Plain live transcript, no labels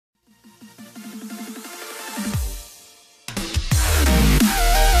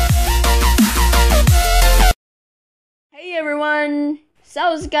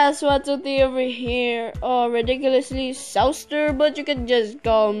So guys, what's up over here? Ridiculously Souster, but you can just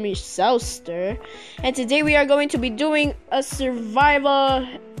call me Souster. And today we are going to be doing a survival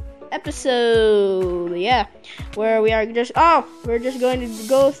episode. Yeah, where we are we're just going to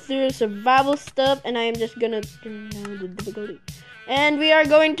go through survival stuff, and I am just gonna turn down the difficulty. And we are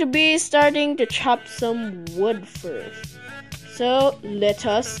going to be starting to chop some wood first. So let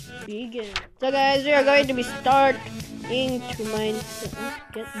us begin. So guys, we are going to be starting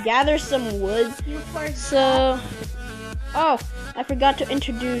to gather some wood. So, I forgot to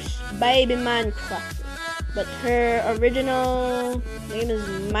introduce Baby Minecrafter, but her original name is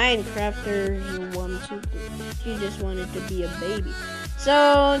Minecrafter123. She just wanted to be a baby.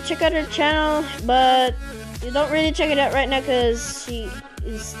 So check out her channel, but you don't really check it out right now because she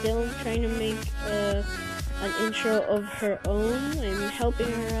is still trying to make an intro of her own. I'm helping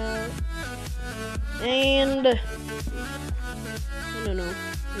her out, and I don't know.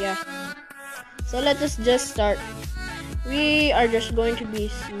 Yeah. So let us just start. We are just going to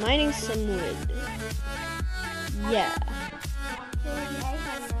be mining some wood. Yeah.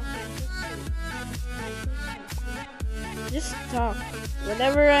 Just talk.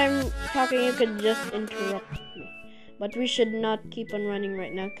 Whenever I'm talking, you can just interrupt me. But we should not keep on running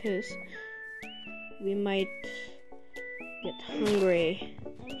right now because we might get hungry.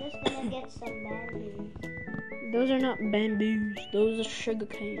 I'm just gonna get some bamboos. Those are not bamboos. Those are sugar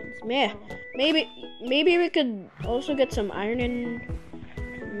canes. Yeah. Maybe we could also get some iron and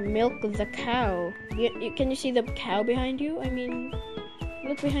milk the cow. Can you see the cow behind you? I mean,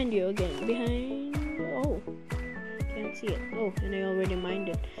 look behind you again. Behind. Oh, can't see it. Oh, and I already mined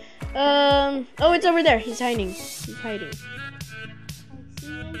it. Oh, it's over there. He's hiding. I see.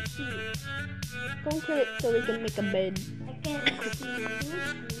 Go kill it so we can make a bed. I can't see.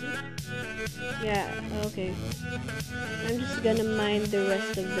 Yeah, okay. I'm just gonna mine the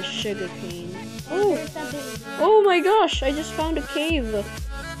rest of the sugar cane. Oh my gosh, I just found a cave. An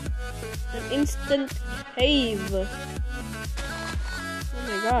instant cave. Oh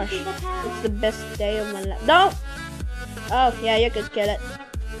my gosh. It's the best day of my life. No! Oh, yeah, you could kill it.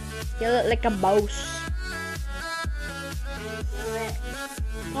 Kill it like a boss.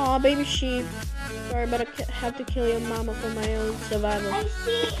 Aw, baby sheep. Sorry, but I have to kill your mama for my own survival. I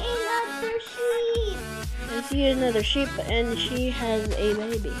see another sheep. I see another sheep, and she has a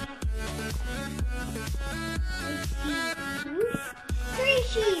baby. I see 3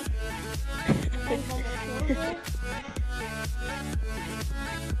 sheep.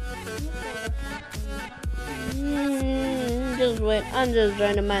 Just wait. I'm just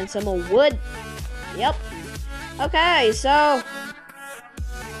trying to mine some more wood. Yep. Okay, so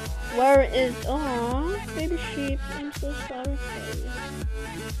where is baby sheep? I'm so sorry for you.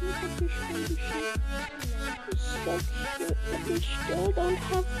 Look at this baby sheep. It's so cute, but we still don't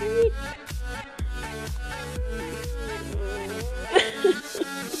have meat.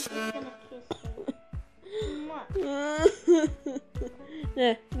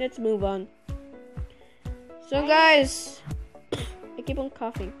 Yeah, let's move on. So guys, I keep on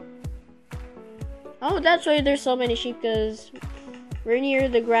coughing. Oh, that's why there's so many sheep, because we're near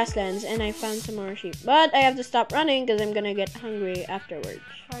the grasslands and I found some more sheep. But I have to stop running because I'm gonna get hungry afterwards.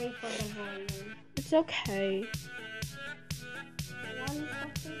 Sorry for the volume. It's okay.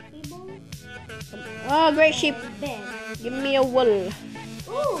 Oh, great sheep. Give me a wool.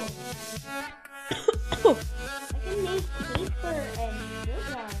 Ooh. I can make paper and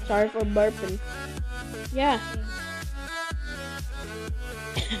sugar. Sorry for burping. Yeah.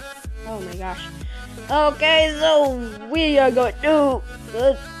 Oh my gosh. Okay, so we are going to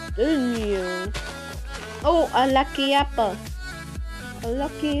continue. Oh, a lucky apple. A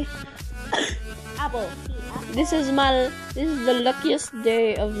lucky apple. This is the luckiest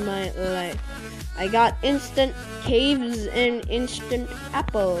day of my life. I got instant caves and instant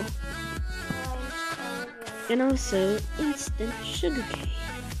apple. And also instant sugar cane.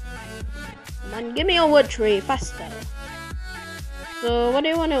 Come on, give me a wood tree faster. So where do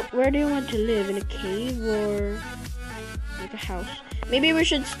you want to live? In a cave or like a house? Maybe we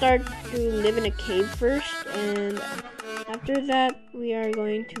should start to live in a cave first, and after that we are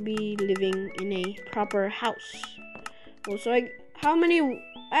going to be living in a proper house. Oh, so how many?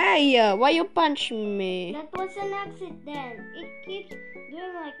 Hey, why you punch me? That was an accident. It keeps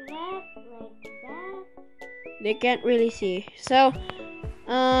doing like that, like that. They can't really see. So,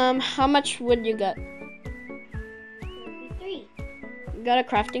 how much wood you got? 33. Got a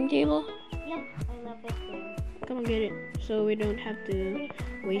crafting table? Yep, I love it there. Come on, get it, so we don't have to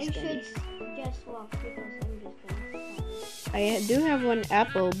waste I any. should just walk because I'm just gonna. I do have one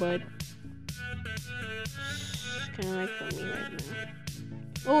apple, but it's kind of like for me right now.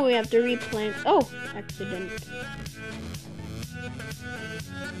 Oh, we have to replant. Oh, accident.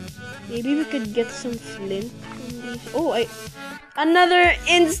 Maybe we could get some flint from these. Oh, another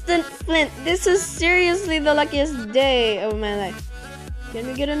instant flint. This is seriously the luckiest day of my life. Can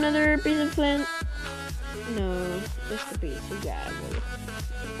we get another piece of flint? No, just a piece of gravel.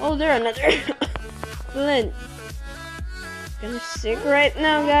 Oh, there another flint. Kind of sick right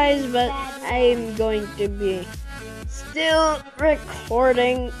now, guys, but I'm going to be still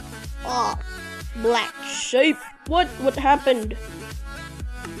recording. Oh, black shape. What happened?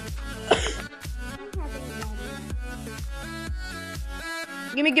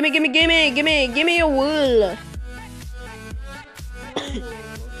 Gimme a wool.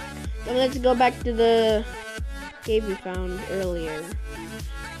 Then let's go back to the cave we found earlier.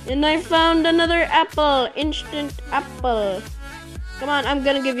 And I found another apple. Instant apple. Come on, I'm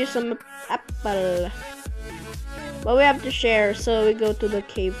gonna give you some apple. But we have to share, so we go to the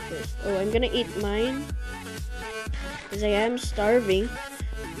cave first. Oh, I'm gonna eat mine. Because I am starving.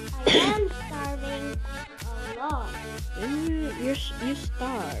 I am starving a lot. You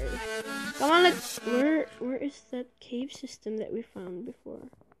starve. Come on, where is that cave system that we found before?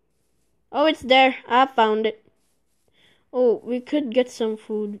 Oh, it's there. I found it. Oh, we could get some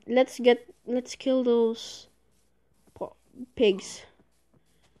food. Let's kill those pigs.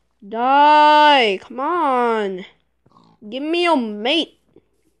 Die! Come on! Give me your mate.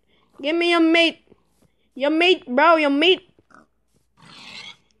 Give me your mate. Your mate, bro. Your mate.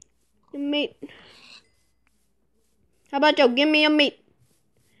 Your mate. How about you? Give me your mate.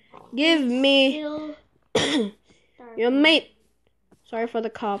 Give me your mate. Sorry for the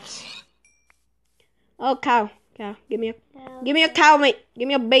coughs. Oh, cow. Give me a cow, mate. Give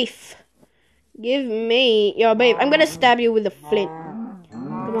me a beef. Give me your beef. I'm gonna stab you with a flint.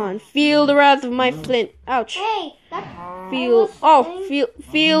 Come on, feel the wrath of my flint. Ouch. Hey, feel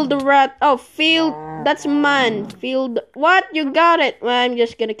the wrath. Oh, that's mine. What? You got it. Well, I'm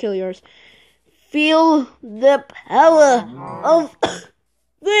just gonna kill yours. Feel the power of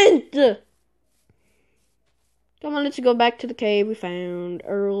flint. Come on, let's go back to the cave we found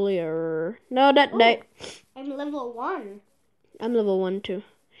earlier. No, that day. I'm level 1. I'm level 1 too.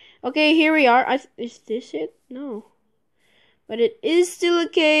 Okay, here we are. Is this it? No. But it is still a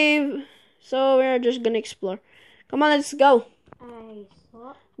cave. So we're just gonna explore. Come on, let's go.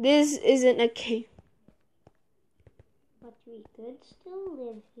 This isn't a cave. But we could still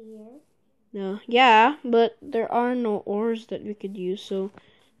live here. No. Yeah, but there are no ores that we could use. So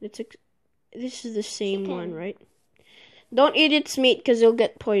this is the same one, right? Don't eat its meat because you'll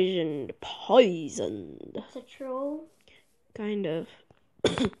get poisoned. It's a troll? Kind of.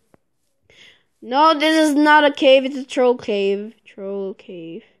 No, this is not a cave. It's a troll cave. Troll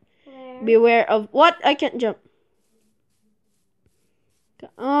cave. Where? Beware of... What? I can't jump.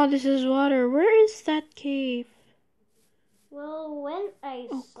 Oh, this is water. Where is that cave? Well, when I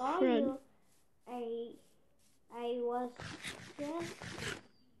saw crud. you, I was just...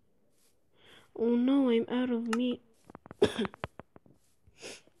 Oh no, I'm out of meat.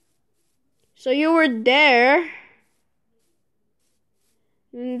 So you were there.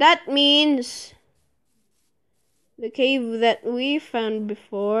 That means the cave that we found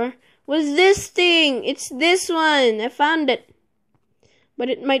before was this thing. It's this one. I found it. But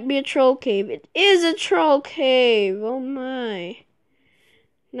it might be a troll cave. It is a troll cave. Oh my.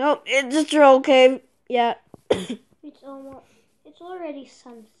 Nope, it's a troll cave. Yeah. It's already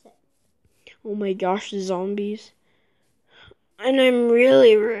sunset. Oh my gosh, the zombies. And I'm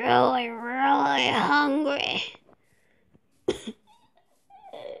really, really, really hungry.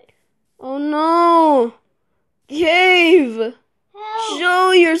 Oh no! Cave! Help!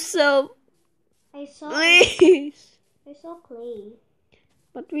 Show yourself! Please! I saw clay.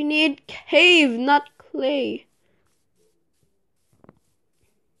 But we need cave, not clay.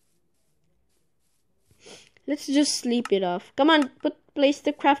 Let's just sleep it off. Come on, place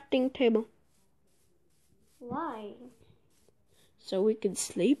the crafting table. Why? So we can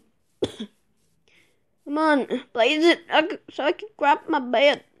sleep. Come on, place it so I can grab my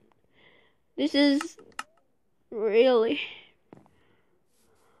bed. This is really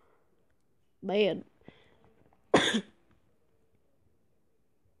bad.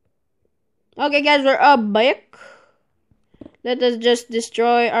 Okay, guys, we're back. Let us just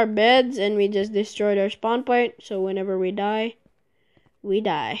destroy our beds, and we just destroyed our spawn point. So whenever we die, we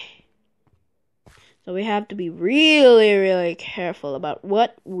die. So we have to be really, really careful about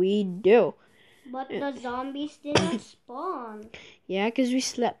what we do. But the zombies didn't spawn. Yeah, because we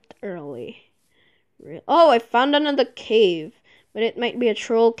slept early. Oh, I found another cave. But it might be a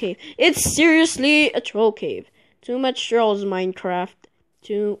troll cave. It's seriously a troll cave. Too much trolls, Minecraft.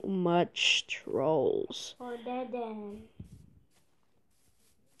 Too much trolls. Or dead end.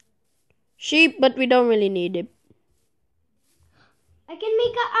 Sheep, but we don't really need it. I can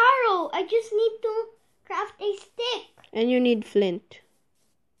make an arrow. I just need to craft a stick. And you need flint.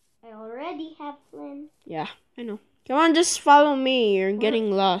 I already have flint. Yeah, I know. Come on, just follow me. You're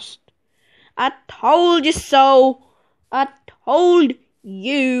getting lost. I told you so. I told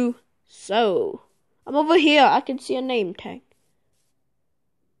you so. I'm over here. I can see a name tag.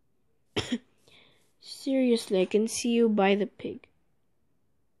 Seriously, I can see you by the pig.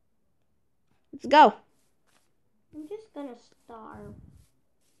 Let's go. I'm just gonna starve.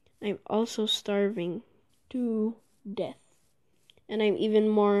 I'm also starving to death. And I'm even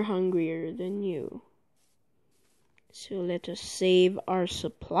more hungrier than you. So let us save our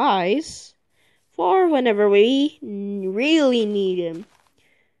supplies for whenever we really need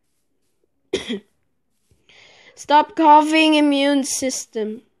them. Stop coughing, immune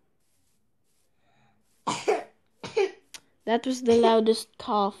system. That was the loudest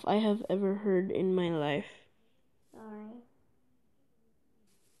cough I have ever heard in my life. Sorry.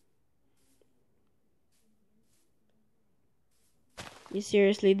 You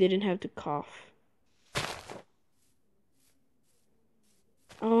seriously didn't have to cough.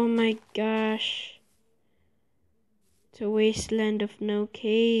 Oh my gosh. It's a wasteland of no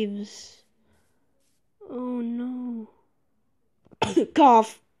caves. Oh no.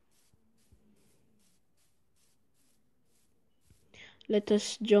 Cough. Let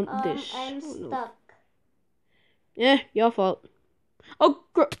us jump this. I'm Oh, no. stuck. Yeah, your fault. Oh,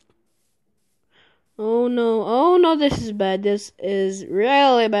 oh no. Oh no, this is bad. This is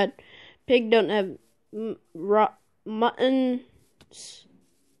really bad. Pig don't have muttons.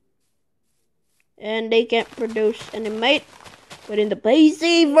 And they can't produce any meat. But in the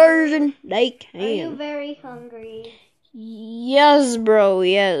PC version, they can. Are you very hungry? Yes, bro,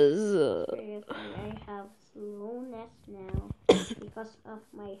 yes. Seriously, I have slowness now because of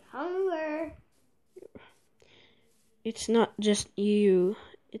my hunger. It's not just you,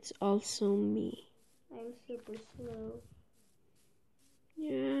 it's also me. I'm super slow.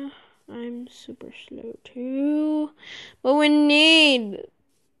 Yeah, I'm super slow too. But we need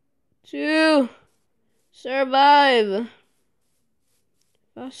to survive.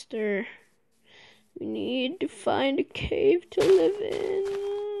 Faster. We need to find a cave to live in.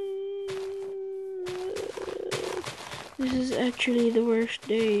 This is actually the worst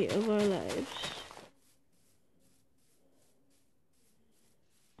day of our lives.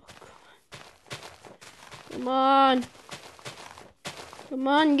 Come on. Come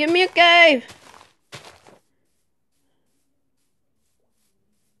on, give me a cave.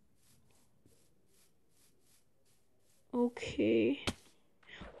 Okay.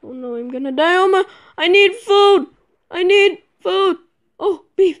 Oh no, I'm gonna die. Oh my, I need food. I need food. Oh,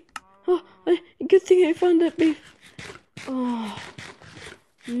 beef. Oh, good thing I found that beef. Oh.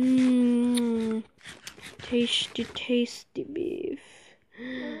 Tasty, tasty beef.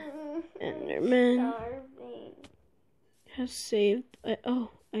 Enderman has saved.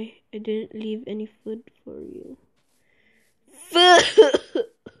 I didn't leave any food for you. Food.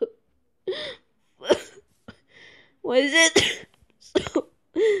 Why is it so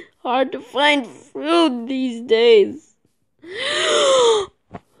hard to find food these days?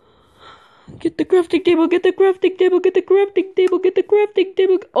 Get the crafting table, get the crafting table, get the crafting table, get the crafting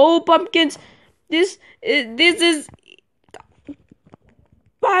table. Oh, pumpkins. This is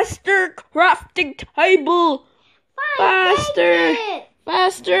faster crafting table. Fine, Faster.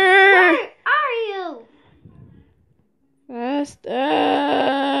 Faster. Where are you? Faster.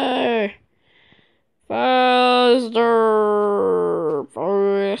 Faster.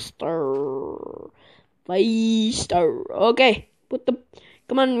 Faster. Faster. Okay.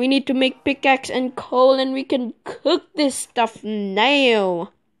 Come on, we need to make pickaxe and coal and we can cook this stuff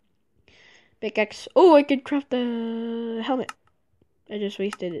now. Pickaxe. Oh, I could craft the helmet. I just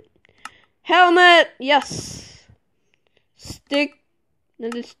wasted it. Helmet! Yes! Stick.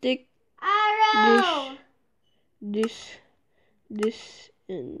 Another stick. Arrow! This.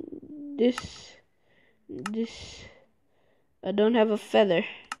 And this. I don't have a feather.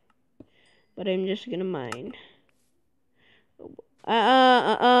 But I'm just gonna mine.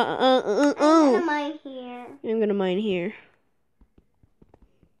 I'm gonna mine here. I'm gonna mine here.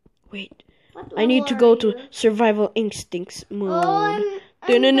 Wait. What I need to level go are to you? survival instincts mode.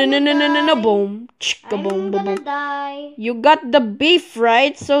 I'm gonna die. Boom. Chicka I'm boom gonna boom. die. You got the beef,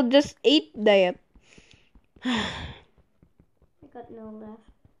 right? So just eat that. I got no left.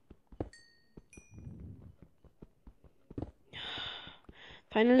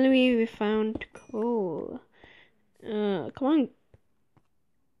 Finally, we found coal. Come on.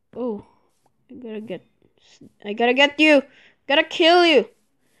 Oh, I gotta get you. Gotta kill you.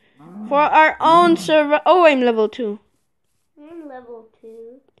 For our own Oh, I'm level 2. I'm level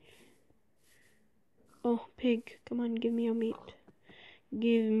 2. Oh, pig. Come on, give me your meat.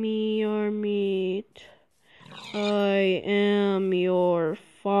 Give me your meat. I am your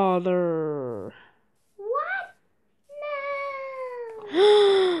father. What?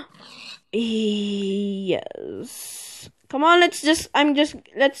 No. Yes. Come on, let's just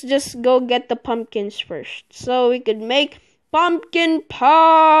go get the pumpkins first, so we could make pumpkin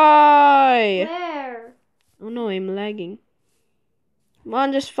pie. Where? Oh no, I'm lagging. Come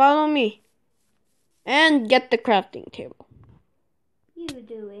on, just follow me. And get the crafting table. You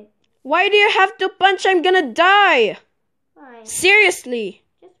do it. Why do you have to punch? I'm gonna die. Fine. Seriously.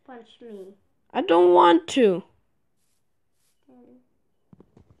 Just punch me. I don't want to.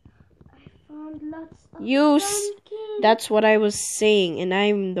 I found lots of pumpkins. That's what I was saying, and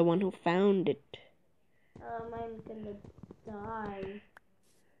I'm the one who found it. I'm gonna die.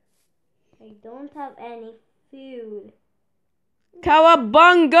 I don't have any food.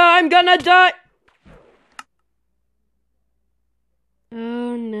 Cowabunga! I'm gonna die!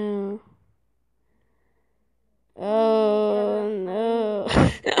 Oh no. Oh no.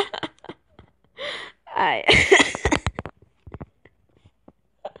 I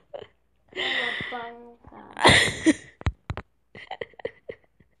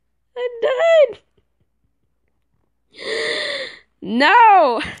I died.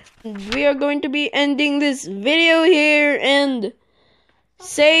 No! We are going to be ending this video here and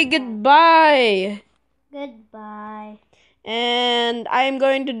say goodbye. Goodbye. And I'm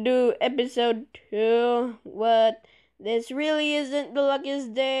going to do episode 2. What? This really isn't the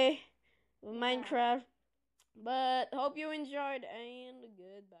luckiest day of Minecraft. But hope you enjoyed and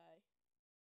goodbye.